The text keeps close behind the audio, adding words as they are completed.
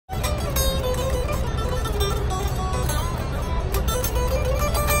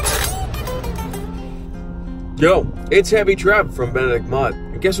Yo, it's Heavy Trev from Benedict Mud,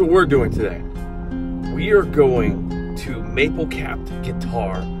 and guess what we're doing today? We are going to maple-capped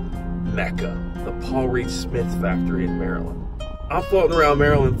guitar Mecca, the Paul Reed Smith factory in Maryland. I'm floating around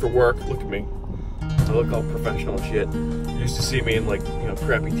Maryland for work. Look at me. I look all professional and shit. You used to see me in like,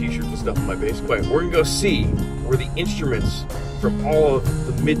 crappy t-shirts and stuff in my basement. But we're gonna go see where the instruments from all of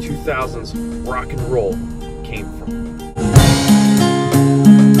the mid-2000s rock and roll came from.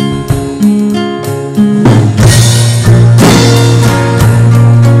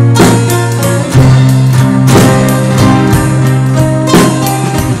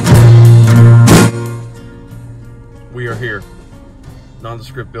 We are here,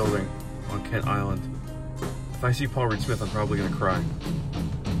 nondescript building on Kent Island. If I see Paul Reed Smith, I'm probably gonna cry.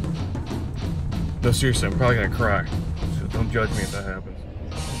 No, seriously, I'm probably gonna cry. So don't judge me if that happens.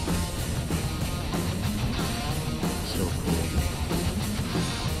 So cool.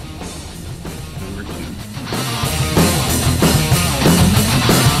 Number 2.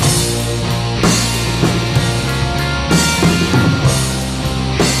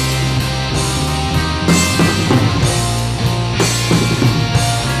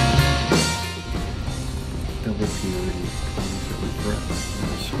 Double purity comes with breath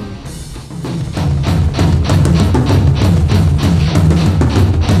and swing.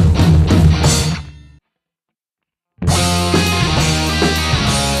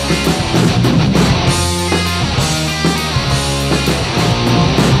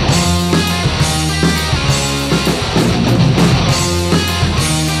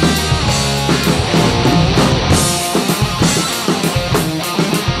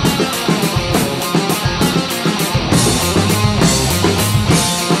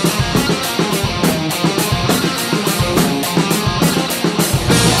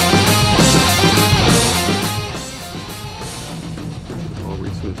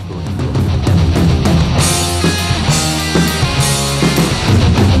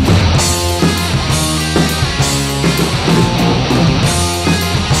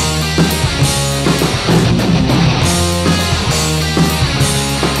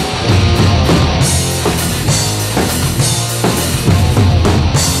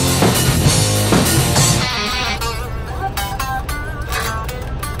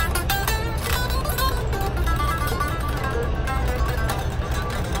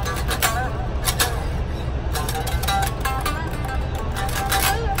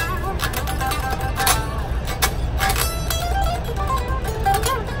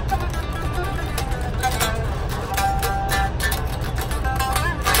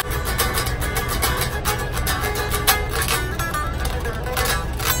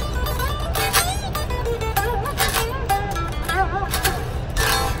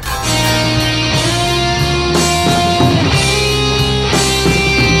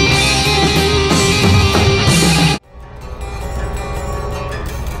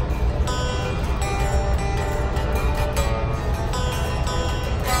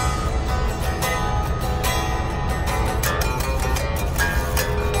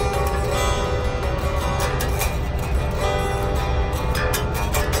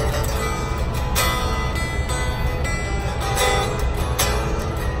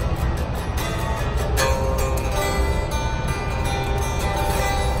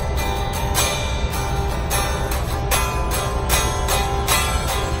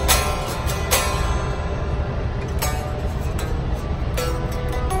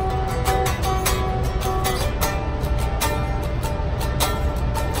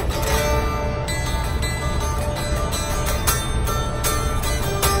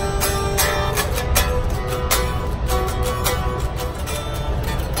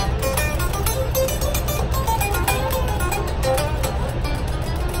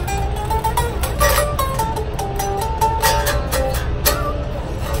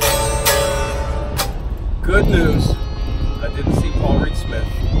 Good news, I didn't see Paul Reed Smith,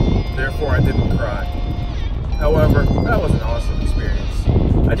 therefore I didn't cry. However, that was an awesome experience.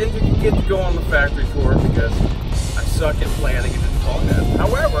 I didn't get to go on the factory tour because I suck at planning and didn't call that.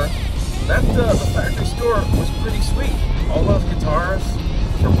 However, the factory store was pretty sweet. All those guitars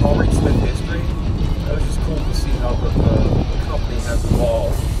from Paul Reed Smith history, it was just cool to see how the company has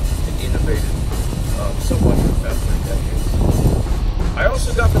evolved and innovated so much in the past 3 decades. I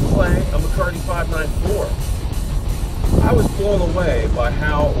also got to play a McCarty 594. I was blown away by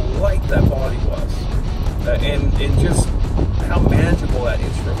how light that body was, and just how manageable that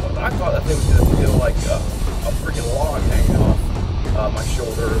instrument was. I thought that thing was going to feel like a freaking log hanging off my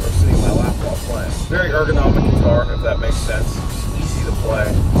shoulder or sitting in my lap while playing. Very ergonomic guitar, if that makes sense. Just easy to play.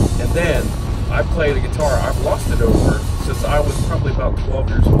 And then I played a guitar I've lost it over since I was probably about 12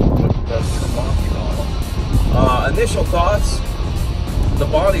 years old with the Tremonti model. Initial thoughts: the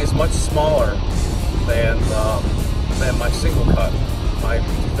body is much smaller than my single cut. My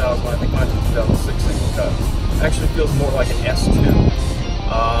 2000, I think mine's a 2006 single cut. Actually feels more like an S2.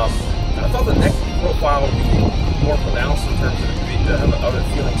 I thought the neck profile would be more pronounced in terms of it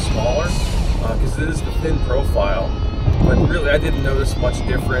feeling smaller, because it is the thin profile. But really, I didn't notice much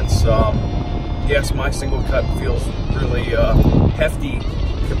difference. Yes, my single cut feels really hefty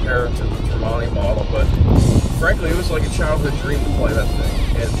compared to the Tremonti model, but frankly, it was like a childhood dream to play that thing,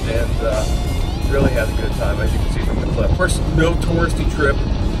 and really had a good time, as you can see from the clip. Of course, no touristy trip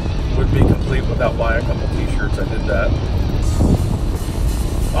would be complete without buying a couple t-shirts. I did that.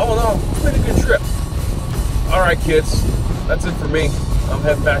 All in all, it's been a good trip. All right, kids, that's it for me. I'm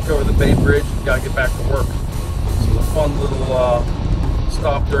heading back over the Bay Bridge. Gotta get back to work. This was a fun little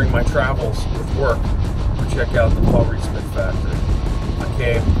stop during my travels with work to check out the Paul Reed Smith factory. I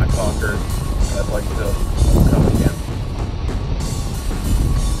came, I conquered, and I'd like to come again.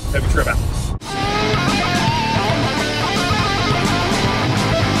 Heavy trip out.